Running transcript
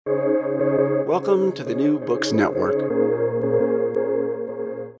Welcome to the New Books Network.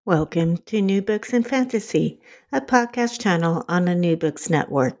 Welcome to New Books in Fantasy, a podcast channel on the New Books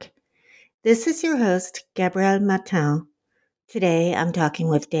Network. This is your host, Gabrielle Martin. Today I'm talking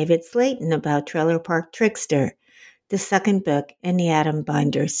with David Slayton about Trailer Park Trickster, the second book in the Adam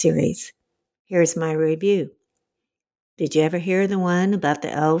Binder series. Here's my review. Did you ever hear the one about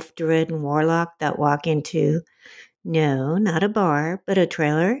the elf, druid, and warlock that walk into, no, not a bar, but a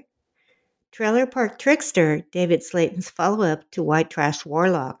trailer? Trailer Park Trickster, David Slayton's follow-up to White Trash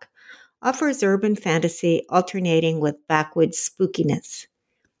Warlock, offers urban fantasy alternating with backwoods spookiness.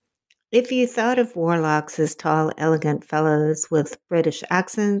 If you thought of warlocks as tall, elegant fellows with British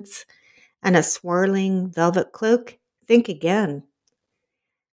accents and a swirling velvet cloak, think again.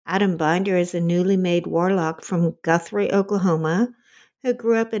 Adam Binder is a newly made warlock from Guthrie, Oklahoma, who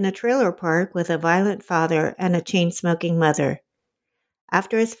grew up in a trailer park with a violent father and a chain-smoking mother.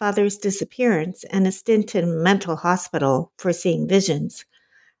 After his father's disappearance and a stint in a mental hospital for seeing visions,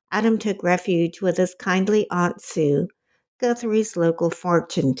 Adam took refuge with his kindly Aunt Sue, Guthrie's local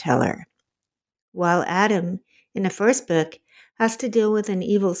fortune teller. While Adam, in the first book, has to deal with an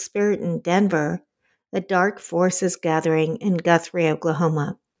evil spirit in Denver, a dark force is gathering in Guthrie,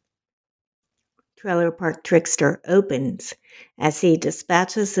 Oklahoma. Trailer Park Trickster opens as he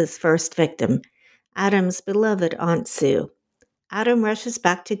dispatches his first victim, Adam's beloved Aunt Sue. Adam rushes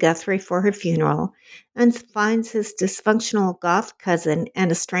back to Guthrie for her funeral and finds his dysfunctional goth cousin and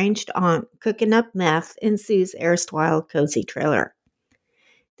estranged aunt cooking up meth in Sue's erstwhile cozy trailer.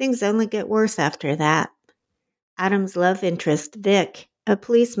 Things only get worse after that. Adam's love interest, Vic, a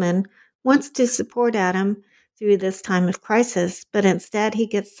policeman, wants to support Adam through this time of crisis, but instead he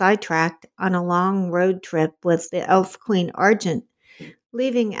gets sidetracked on a long road trip with the elf queen Argent,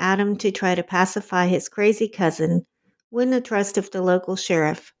 leaving Adam to try to pacify his crazy cousin, win the trust of the local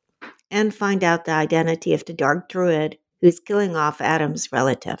sheriff, and find out the identity of the dark druid who's killing off Adam's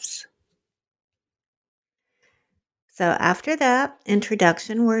relatives. So after that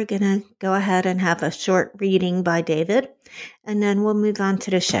introduction, we're going to go ahead and have a short reading by David, and then we'll move on to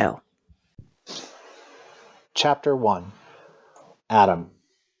the show. Chapter 1. Adam.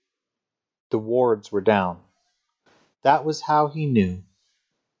 The wards were down. That was how he knew,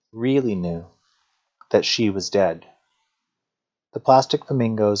 really knew, that she was dead. The plastic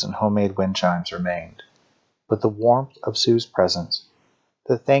flamingos and homemade wind chimes remained, but the warmth of Sue's presence,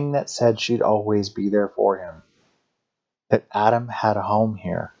 the thing that said she'd always be there for him, that Adam had a home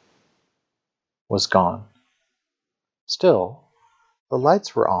here, was gone. Still, the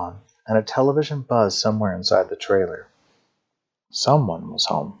lights were on and a television buzzed somewhere inside the trailer. Someone was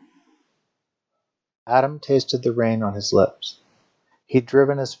home. Adam tasted the rain on his lips. He'd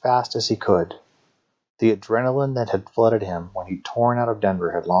driven as fast as he could. The adrenaline that had flooded him when he'd torn out of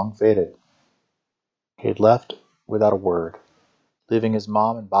Denver had long faded. He had left without a word, leaving his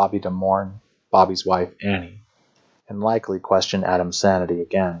mom and Bobby to mourn Bobby's wife, Annie, and likely question Adam's sanity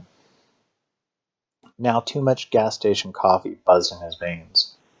again. Now too much gas station coffee buzzed in his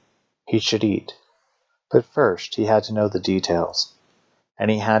veins. He should eat. But first he had to know the details, and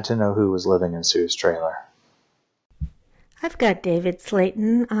he had to know who was living in Sue's trailer. I've got David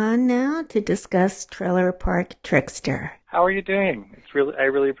Slayton on now to discuss Trailer Park Trickster. How are you doing? I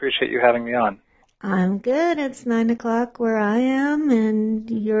really appreciate you having me on. I'm good. It's 9 o'clock where I am, and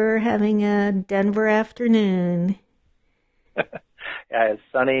you're having a Denver afternoon. Yeah, it's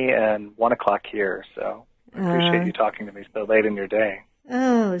sunny and 1 o'clock here, so I appreciate you talking to me so late in your day.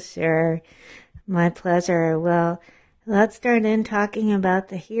 Oh, sure. My pleasure. Well, let's start in talking about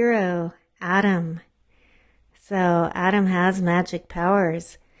the hero, Adam. So Adam has magic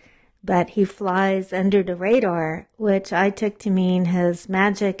powers, but he flies under the radar, which I took to mean his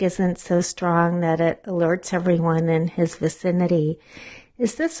magic isn't so strong that it alerts everyone in his vicinity.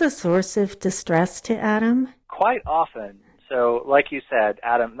 Is this a source of distress to Adam? Quite often. So, like you said,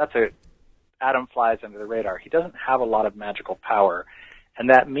 Adam flies under the radar. He doesn't have a lot of magical power, and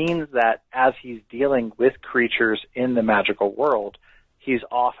that means that as he's dealing with creatures in the magical world, he's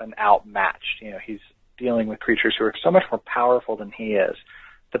often outmatched. He's dealing with creatures who are so much more powerful than he is.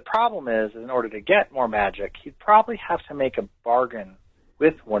 The problem is, in order to get more magic, he'd probably have to make a bargain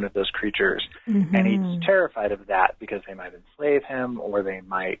with one of those creatures, and he's terrified of that because they might enslave him or they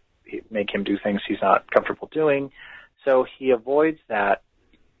might make him do things he's not comfortable doing. So he avoids that.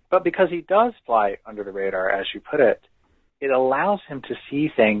 But because he does fly under the radar, as you put it, it allows him to see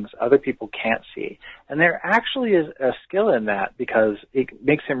things other people can't see. And there actually is a skill in that because it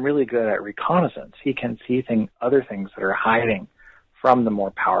makes him really good at reconnaissance. He can see other things that are hiding from the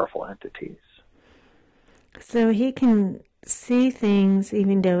more powerful entities. So he can see things,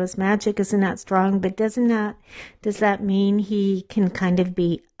 even though his magic isn't that strong, but does that mean he can kind of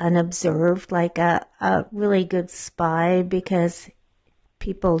be unobserved, like a really good spy, because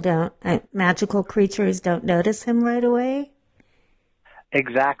magical creatures don't notice him right away?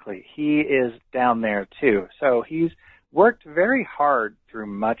 Exactly. He is down there too. So he's worked very hard through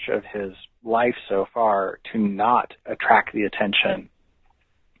much of his life so far to not attract the attention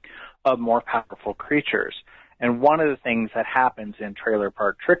of more powerful creatures. And one of the things that happens in Trailer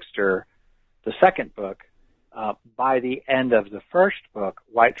Park Trickster, the second book, by the end of the first book,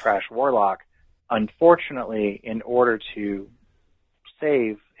 White Trash Warlock, unfortunately, in order to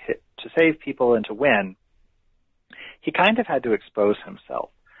save people and to win, he kind of had to expose himself.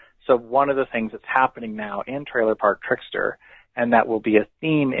 So one of the things that's happening now in Trailer Park Trickster, and that will be a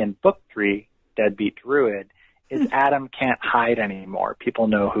theme in Book 3, Deadbeat Druid, is Adam can't hide anymore. People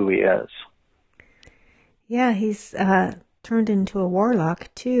know who he is. Yeah, he's turned into a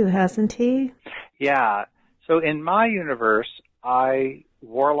warlock too, hasn't he? Yeah. So in my universe,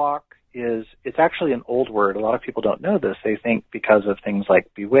 warlock it's actually an old word. A lot of people don't know this. They think because of things like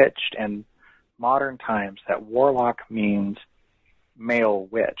Bewitched and modern times that warlock means male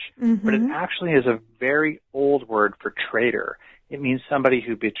witch. Mm-hmm. But it actually is a very old word for traitor. It means somebody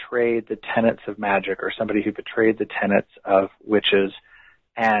who betrayed the tenets of magic or somebody who betrayed the tenets of witches.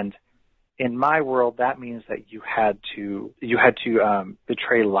 And in my world, that means that you had to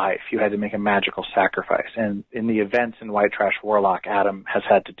betray life. You had to make a magical sacrifice. And in the events in White Trash Warlock, Adam has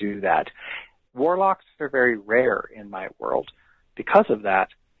had to do that. Warlocks are very rare in my world because of that.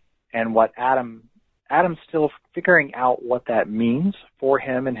 And what Adam's still figuring out what that means for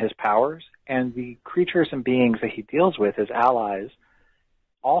him and his powers. And the creatures and beings that he deals with, his allies,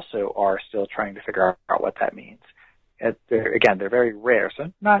 also are still trying to figure out what that means. They're very rare.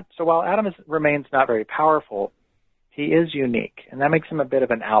 So while Adam remains not very powerful, he is unique, and that makes him a bit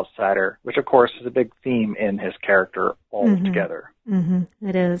of an outsider, which of course is a big theme in his character altogether. Mm-hmm.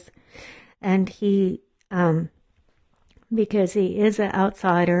 It is, and he, because he is an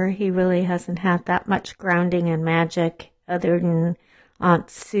outsider, he really hasn't had that much grounding in magic, other than Aunt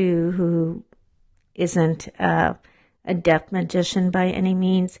Sue, who isn't a deaf magician by any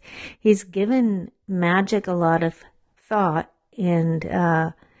means. He's given magic a lot of thought and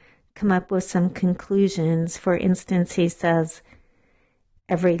come up with some conclusions. For instance, he says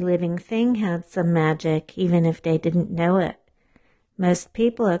every living thing had some magic, even if they didn't know it. Most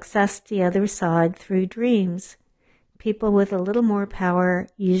people access the other side through dreams. People with a little more power,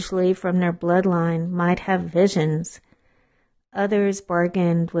 usually from their bloodline, might have visions. Others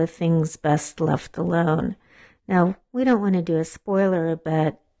bargained with things best left alone. Now, we don't want to do a spoiler,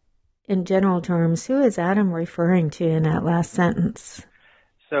 but in general terms, who is Adam referring to in that last sentence?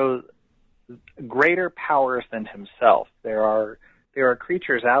 So, greater powers than himself. There are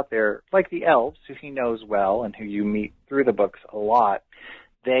creatures out there, like the elves, who he knows well and who you meet through the books a lot.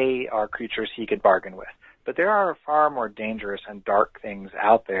 They are creatures he could bargain with. But there are far more dangerous and dark things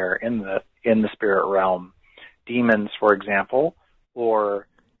out there in the spirit realm. Demons, for example, or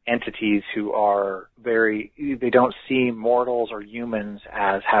entities who are they don't see mortals or humans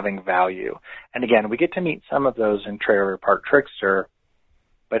as having value. And again, we get to meet some of those in Trailer Park Trickster,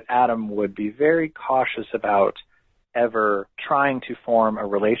 but Adam would be very cautious about ever trying to form a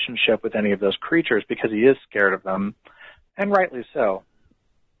relationship with any of those creatures because he is scared of them, and rightly so.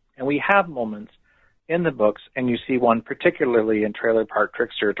 And we have moments in the books, and you see one particularly in Trailer Park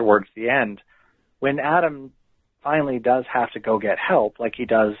Trickster towards the end, when Adam finally does have to go get help, like he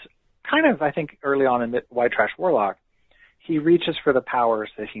does kind of, I think, early on in White Trash Warlock. He reaches for the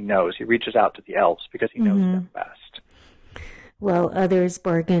powers that he knows. He reaches out to the elves because he knows them best. Well, others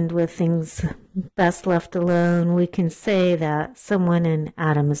bargained with things best left alone. We can say that someone in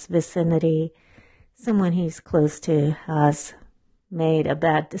Adam's vicinity, someone he's close to, has made a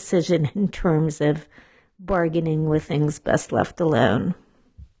bad decision in terms of bargaining with things best left alone.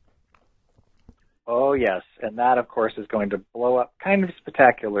 Oh, yes. And that, of course, is going to blow up kind of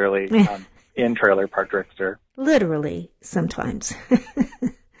spectacularly in Trailer Park Trickster. Literally, sometimes.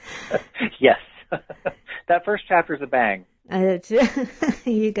 Yes. That first chapter is a bang.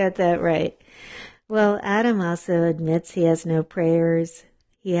 You got that right. Well, Adam also admits he has no prayers,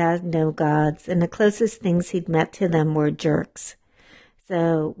 he has no gods, and the closest things he'd met to them were jerks.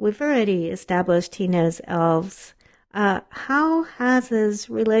 So we've already established he knows elves. How has his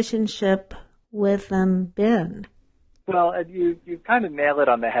relationship with them been? Well, you kind of nail it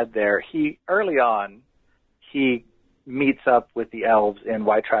on the head there. Early on, he meets up with the elves in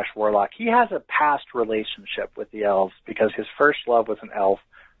White Trash Warlock. He has a past relationship with the elves because his first love was an elf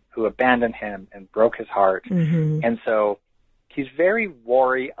who abandoned him and broke his heart. Mm-hmm. And so he's very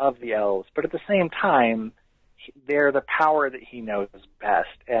wary of the elves, but at the same time, they're the power that he knows best,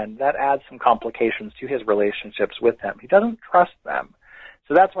 and that adds some complications to his relationships with them. He doesn't trust them,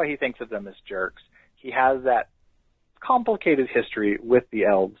 so that's why he thinks of them as jerks. He has that complicated history with the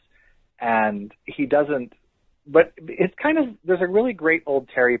elves, and he doesn't, but it's kind of, there's a really great old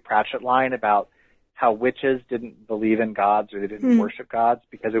Terry Pratchett line about how witches didn't believe in gods, or they didn't worship gods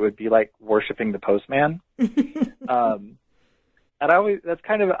because it would be like worshiping the postman. And I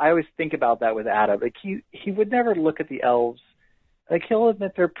always think about that with Adam. Like he would never look at the elves. Like he'll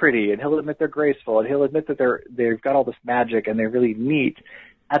admit they're pretty, and he'll admit they're graceful, and he'll admit that they've got all this magic and they're really neat.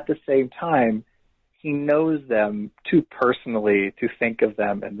 At the same time, he knows them too personally to think of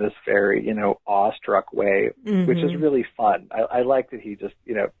them in this very, awestruck way, which is really fun. I like that he just,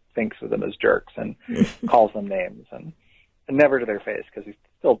 thinks of them as jerks and calls them names, and never to their face, because he's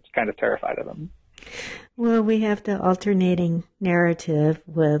still kind of terrified of them. Well, we have the alternating narrative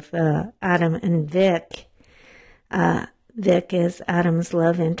with Adam and Vic. Vic is Adam's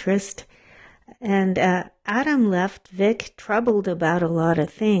love interest, and Adam left Vic troubled about a lot of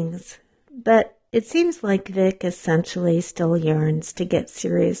things, but it seems like Vic essentially still yearns to get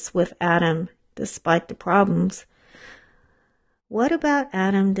serious with Adam despite the problems. What about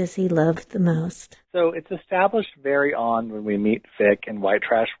Adam does he love the most? So it's established very on when we meet Vic in White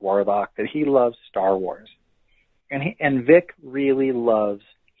Trash Warlock that he loves Star Wars. And Vic really loves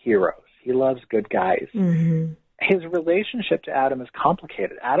heroes. He loves good guys. Mm-hmm. His relationship to Adam is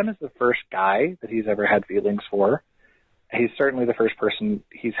complicated. Adam is the first guy that he's ever had feelings for. He's certainly the first person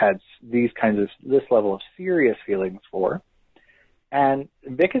he's had this level of serious feelings for. And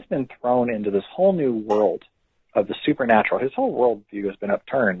Vic has been thrown into this whole new world of the supernatural. His whole worldview has been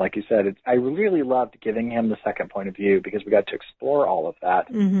upturned. Like you said, I really loved giving him the second point of view because we got to explore all of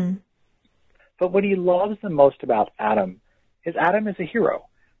that. Mm-hmm. But what he loves the most about Adam is a hero.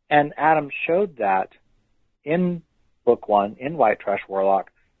 And Adam showed that in book 1, in White Trash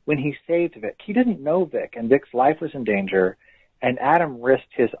Warlock, when he saved Vic. He didn't know Vic, and Vic's life was in danger, and Adam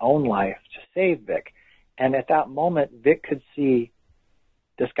risked his own life to save Vic. And at that moment, Vic could see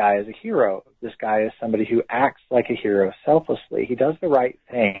this guy is a hero. This guy is somebody who acts like a hero selflessly. He does the right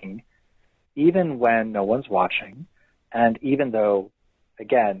thing, even when no one's watching. And even though,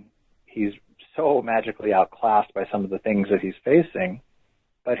 again, he's so magically outclassed by some of the things that he's facing,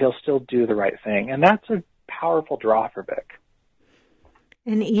 but he'll still do the right thing. And that's a powerful draw for Vic.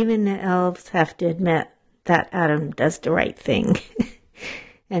 And even the elves have to admit that Adam does the right thing.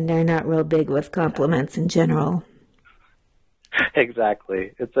 And they're not real big with compliments in general.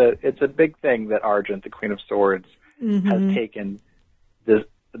 Exactly. It's a big thing that Argent, the Queen of Swords, has taken this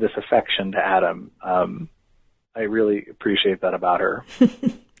affection to Adam. I really appreciate that about her.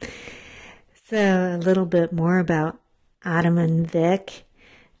 So a little bit more about Adam and Vic.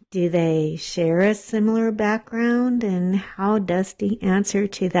 Do they share a similar background, and how does the answer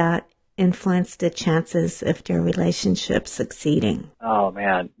to that influence the chances of their relationship succeeding? Oh,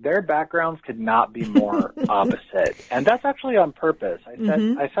 man. Their backgrounds could not be more opposite. And that's actually on purpose.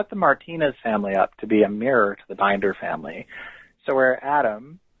 I set the Martinez family up to be a mirror to the Binder family. So where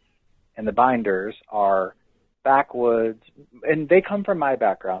Adam and the Binders are backwoods, and they come from my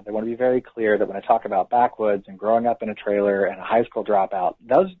background. I want to be very clear that when I talk about backwoods and growing up in a trailer and a high school dropout,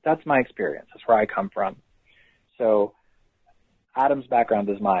 that's my experience. That's where I come from. So Adam's background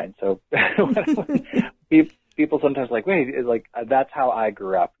is mine. So people sometimes wait, that's how I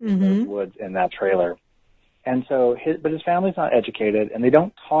grew up in those woods in that trailer. And so but his family's not educated, and they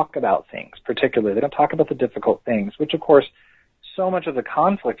don't talk about things particularly. They don't talk about the difficult things, which of course, so much of the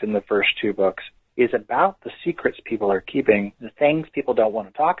conflict in the first 2 books is about the secrets people are keeping, the things people don't want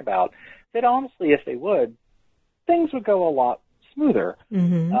to talk about, that honestly, if they would, things would go a lot smoother,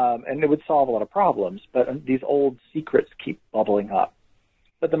 and it would solve a lot of problems. But these old secrets keep bubbling up.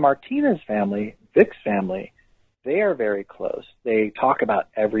 But the Martinez family, Vic's family, they are very close. They talk about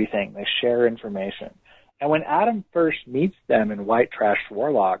everything. They share information. And when Adam first meets them in White Trash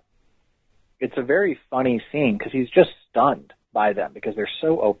Warlock, it's a very funny scene because he's just stunned by them because they're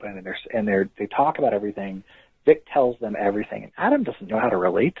so open and they talk about everything. Vic tells them everything, and Adam doesn't know how to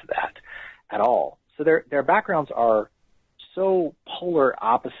relate to that at all. So their backgrounds are so polar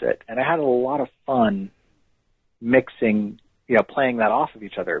opposite, and I had a lot of fun mixing, playing that off of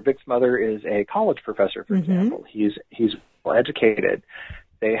each other. Vic's mother is a college professor, for example. He's well educated.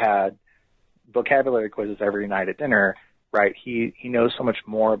 They had vocabulary quizzes every night at dinner, right? He knows so much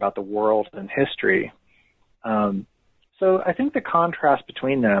more about the world and history. So I think the contrast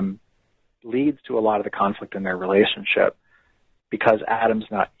between them leads to a lot of the conflict in their relationship because Adam's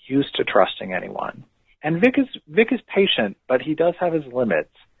not used to trusting anyone. And Vic is patient, but he does have his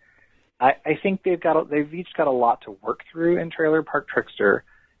limits. I think they've each got a lot to work through in Trailer Park Trickster,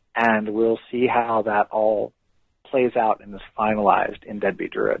 and we'll see how that all plays out and is finalized in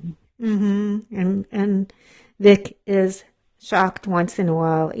Deadbeat Druid. Mm-hmm. And Vic is shocked once in a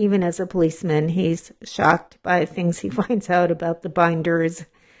while. Even as a policeman, he's shocked by things he finds out about the binders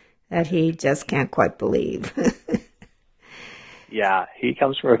that he just can't quite believe. Yeah, he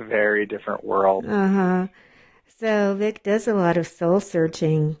comes from a very different world. Uh-huh. So Vic does a lot of soul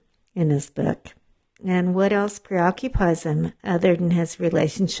searching in this book. And what else preoccupies him other than his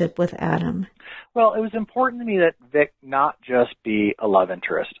relationship with Adam? Well, it was important to me that Vic not just be a love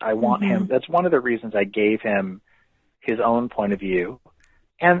interest. I want him, that's one of the reasons I gave him his own point of view.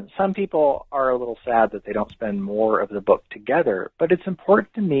 And some people are a little sad that they don't spend more of the book together, but it's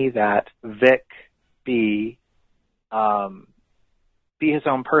important to me that Vic be his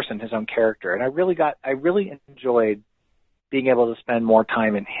own person, his own character. And I really enjoyed being able to spend more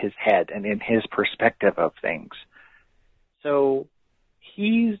time in his head and in his perspective of things. So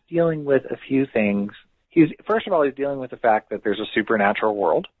he's dealing with a few things. First of all, he's dealing with the fact that there's a supernatural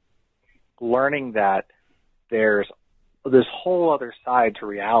world, learning that there's this whole other side to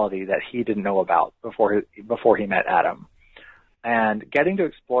reality that he didn't know about before he met Adam. And getting to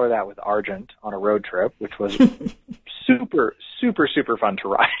explore that with Argent on a road trip, which was super, super, super fun to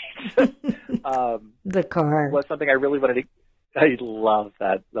ride. The car. Was something I really wanted to. I love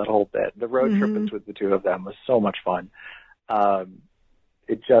that whole bit. The road trip between the two of them was so much fun.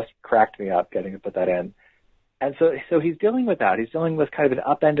 It just cracked me up getting to put that in. And so he's dealing with that. He's dealing with kind of an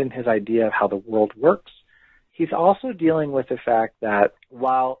upend in his idea of how the world works. He's also dealing with the fact that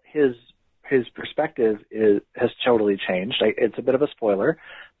while his perspective has totally changed. It's a bit of a spoiler,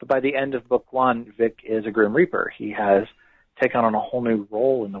 but by the end of book 1, Vic is a Grim Reaper. He has taken on a whole new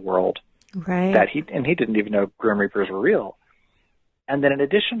role in the world. Right. That he didn't even know Grim Reapers were real. And then in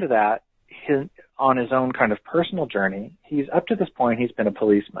addition to that, on his own kind of personal journey, he's up to this point, he's been a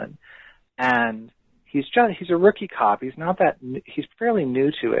policeman. And he's a rookie cop. He's fairly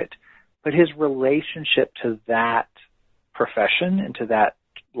new to it, but his relationship to that profession and to that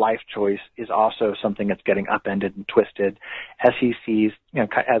life choice is also something that's getting upended and twisted as he sees,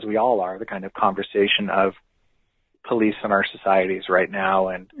 as we all are, the kind of conversation of police in our societies right now.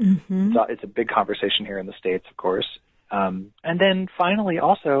 And it's a big conversation here in the States, of course. And then finally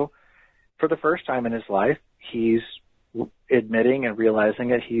also, for the first time in his life, he's admitting and realizing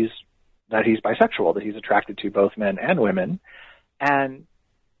that he's bisexual, that he's attracted to both men and women. And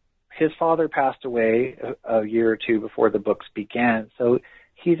his father passed away a year or two before the books began. So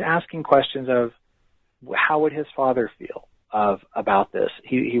he's asking questions of how would his father feel about this?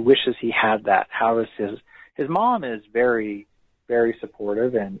 He wishes he had that. How is his mom is very, very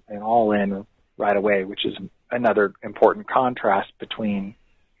supportive and all in right away, which is another important contrast between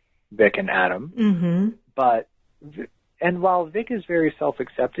Vic and Adam. But while Vic is very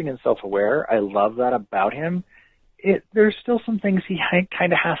self-accepting and self-aware, I love that about him. There's still some things he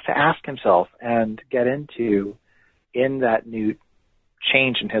kind of has to ask himself and get into in that new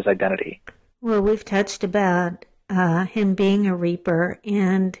change in his identity. Well, we've touched about him being a Reaper,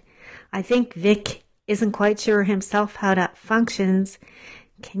 and I think Vic isn't quite sure himself how that functions.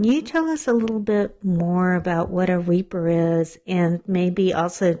 Can you tell us a little bit more about what a Reaper is, and maybe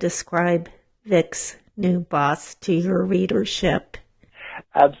also describe Vic's new boss to your readership?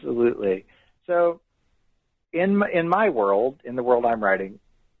 Absolutely. So in my world, in the world I'm writing,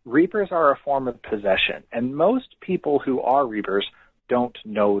 Reapers are a form of possession, and most people who are Reapers don't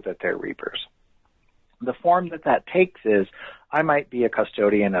know that they're Reapers. The form that takes is I might be a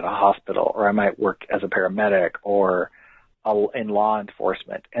custodian at a hospital, or I might work as a paramedic or in law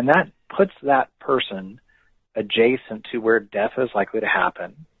enforcement, and that puts that person adjacent to where death is likely to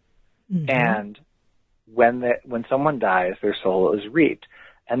happen. And when someone dies, their soul is reaped,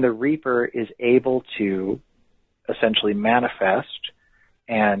 and the Reaper is able to essentially manifest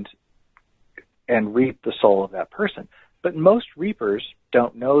and reap the soul of that person. But most Reapers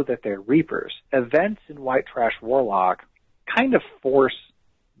don't know that they're Reapers. Events in White Trash Warlock kind of force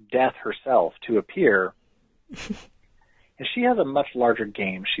Death herself to appear. And she has a much larger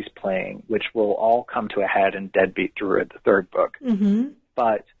game she's playing, which will all come to a head in Deadbeat Druid, the third book.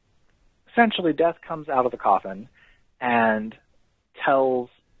 But essentially, Death comes out of the coffin and tells,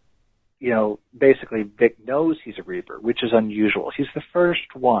 basically Vic knows he's a Reaper, which is unusual. He's the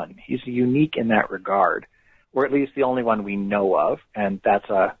first one. He's unique in that regard, or at least the only one we know of, and that's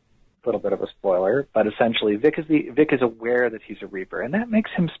a little bit of a spoiler. But essentially, Vic is aware that he's a Reaper, and that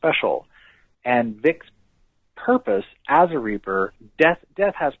makes him special. And Vic's purpose as a Reaper,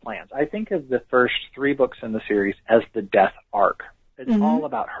 Death has plans. I think of the first 3 books in the series as the Death arc. It's all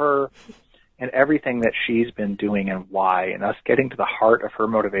about her and everything that she's been doing and why, and us getting to the heart of her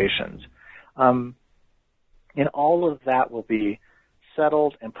motivations. And all of that will be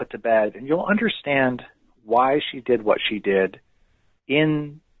settled and put to bed, and you'll understand why she did what she did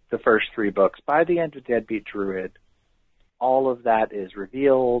in the first 3 books. By the end of Deadbeat Druid, all of that is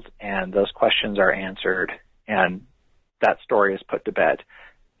revealed, and those questions are answered, and that story is put to bed.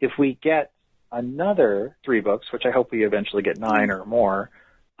 If we get another 3 books, which I hope we eventually get 9 or more,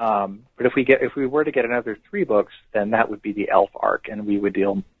 but if we were to get another 3 books, then that would be the elf arc, and we would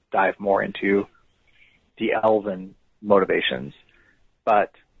dive more into the elven motivations.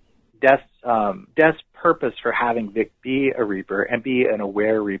 But Death's purpose for having Vic be a Reaper and be an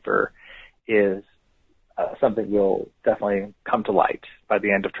aware Reaper is something will definitely come to light by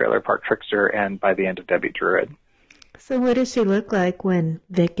the end of Trailer Park Trickster and by the end of Deadbeat Druid. So what does she look like when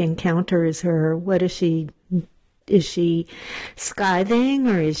Vic encounters her? What is she skiving,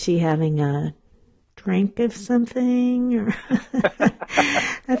 or is she having a drink of something? Or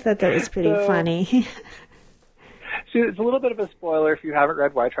I thought that was pretty funny. It's a little bit of a spoiler if you haven't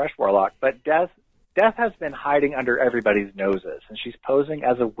read White Trash Warlock, but Death has been hiding under everybody's noses, and she's posing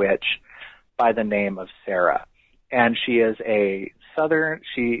as a witch by the name of Sarah. And she is a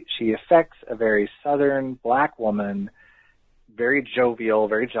she affects a very southern black woman, very jovial,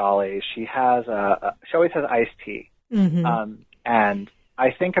 very jolly. She always has iced tea. Mm-hmm. And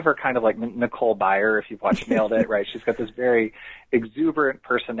I think of her kind of like Nicole Byer, if you've watched Nailed It, right? She's got this very exuberant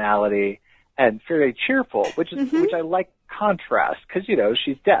personality and very cheerful, which I like contrast, because,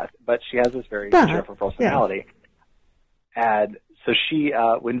 she's Death, but she has this very cheerful personality. Yeah. And so she,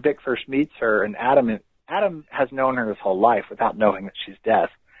 when Vic first meets her, and Adam has known her his whole life without knowing that she's Death.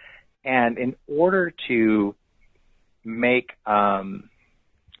 And in order to make all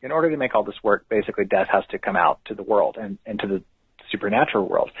this work, basically Death has to come out to the world and to the supernatural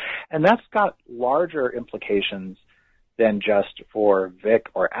world. And that's got larger implications than just for Vic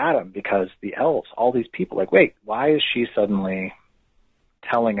or Adam, because the elves, all these people, like, wait, why is she suddenly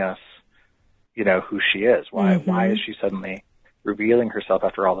telling us, who she is? Why is she suddenly revealing herself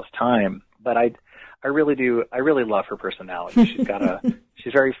after all this time? But I really love her personality.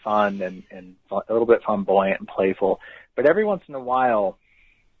 She's very fun and a little bit flamboyant and playful. But every once in a while,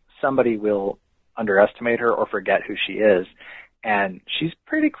 somebody will underestimate her or forget who she is. And she's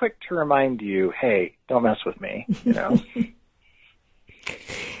pretty quick to remind you, hey, don't mess with me,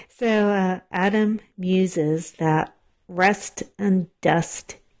 So Adam muses that rust and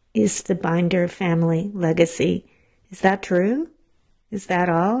dust is the Binder family legacy. Is that true? Is that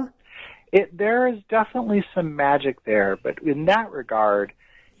all? There is definitely some magic there, but in that regard,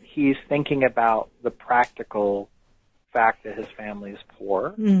 he's thinking about the practical fact that his family is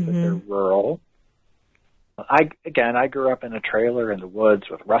poor, that they're rural. I grew up in a trailer in the woods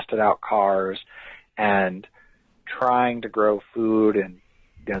with rusted out cars and trying to grow food and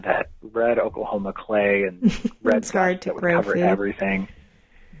that red Oklahoma clay and red dust that would cover everything.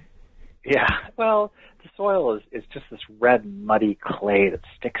 Yeah, well, the soil is just this red muddy clay that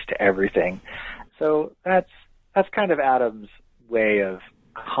sticks to everything. So that's kind of Adam's way of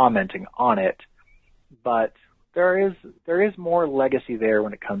commenting on it, but there is more legacy there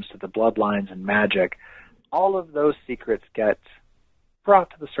when it comes to the bloodlines and magic. All of those secrets get brought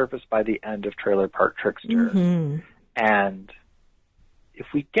to the surface by the end of Trailer Park Trickster. And if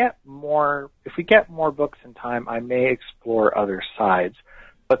we get more books in time, I may explore other sides.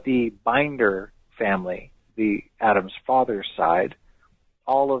 But the Binder family, the Adam's father's side,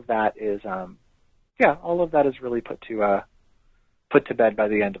 all of that is really put to bed by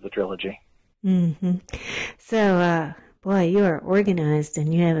the end of the trilogy. So, boy, you are organized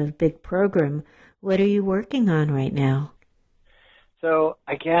and you have a big program. What are you working on right now? So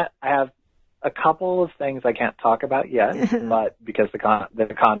I have a couple of things I can't talk about yet, but because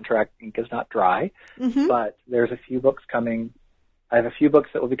the contract ink is not dry. But there's a few books coming. I have a few books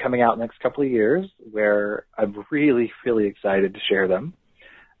that will be coming out in the next couple of years where I'm really, really excited to share them.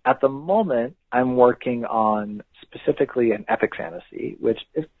 At the moment, I'm working on specifically an epic fantasy, which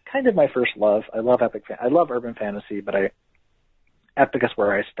is kind of my first love. I love I love urban fantasy, but epic is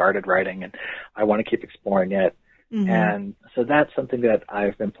where I started writing, and I want to keep exploring it. And so that's something that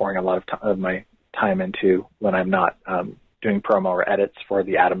I've been pouring a lot of my time into when I'm not doing promo or edits for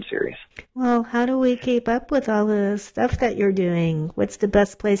the Adam series. Well, how do we keep up with all the stuff that you're doing? What's the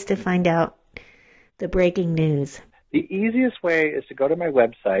best place to find out the breaking news? The easiest way is to go to my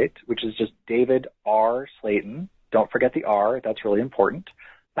website, which is just David R. Slayton. Don't forget the R. That's really important.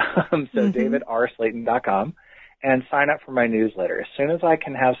 So davidslayton.com. and sign up for my newsletter. As soon as I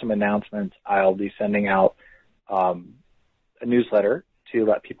can have some announcements, I'll be sending out a newsletter to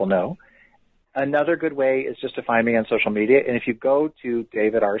let people know. Another good way is just to find me on social media. And if you go to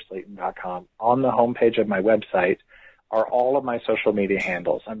davidrslayton.com, on the homepage of my website are all of my social media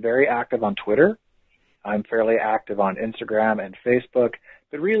handles. I'm very active on Twitter. I'm fairly active on Instagram and Facebook.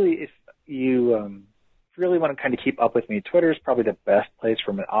 But really, if you really want to kind of keep up with me, Twitter is probably the best place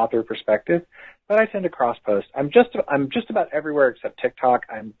from an author perspective. But I tend to cross post. I'm just about everywhere except TikTok.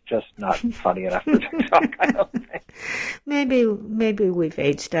 I'm just not funny enough for TikTok, I don't think. Maybe we've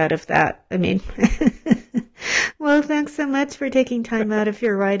aged out of that. I mean, well, thanks so much for taking time out of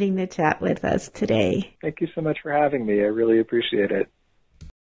your writing to chat with us today. Thank you so much for having me. I really appreciate it.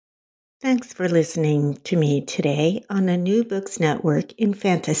 Thanks for listening to me today on the New Books Network in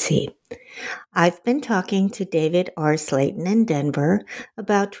Fantasy. I've been talking to David R. Slayton in Denver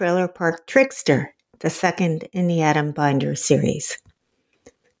about Trailer Park Trickster, the second in the Adam Binder series.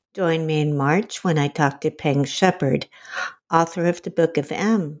 Join me in March when I talk to Peng Shepherd, author of the Book of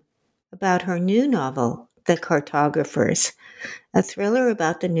M, about her new novel, The Cartographers, a thriller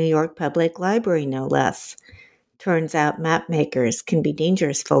about the New York Public Library, no less. Turns out map makers can be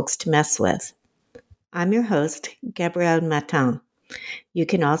dangerous folks to mess with. I'm your host, Gabrielle Matin. You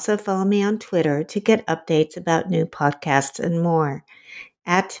can also follow me on Twitter to get updates about new podcasts and more,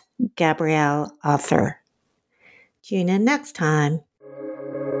 @Gabrielle Author. Tune in next time.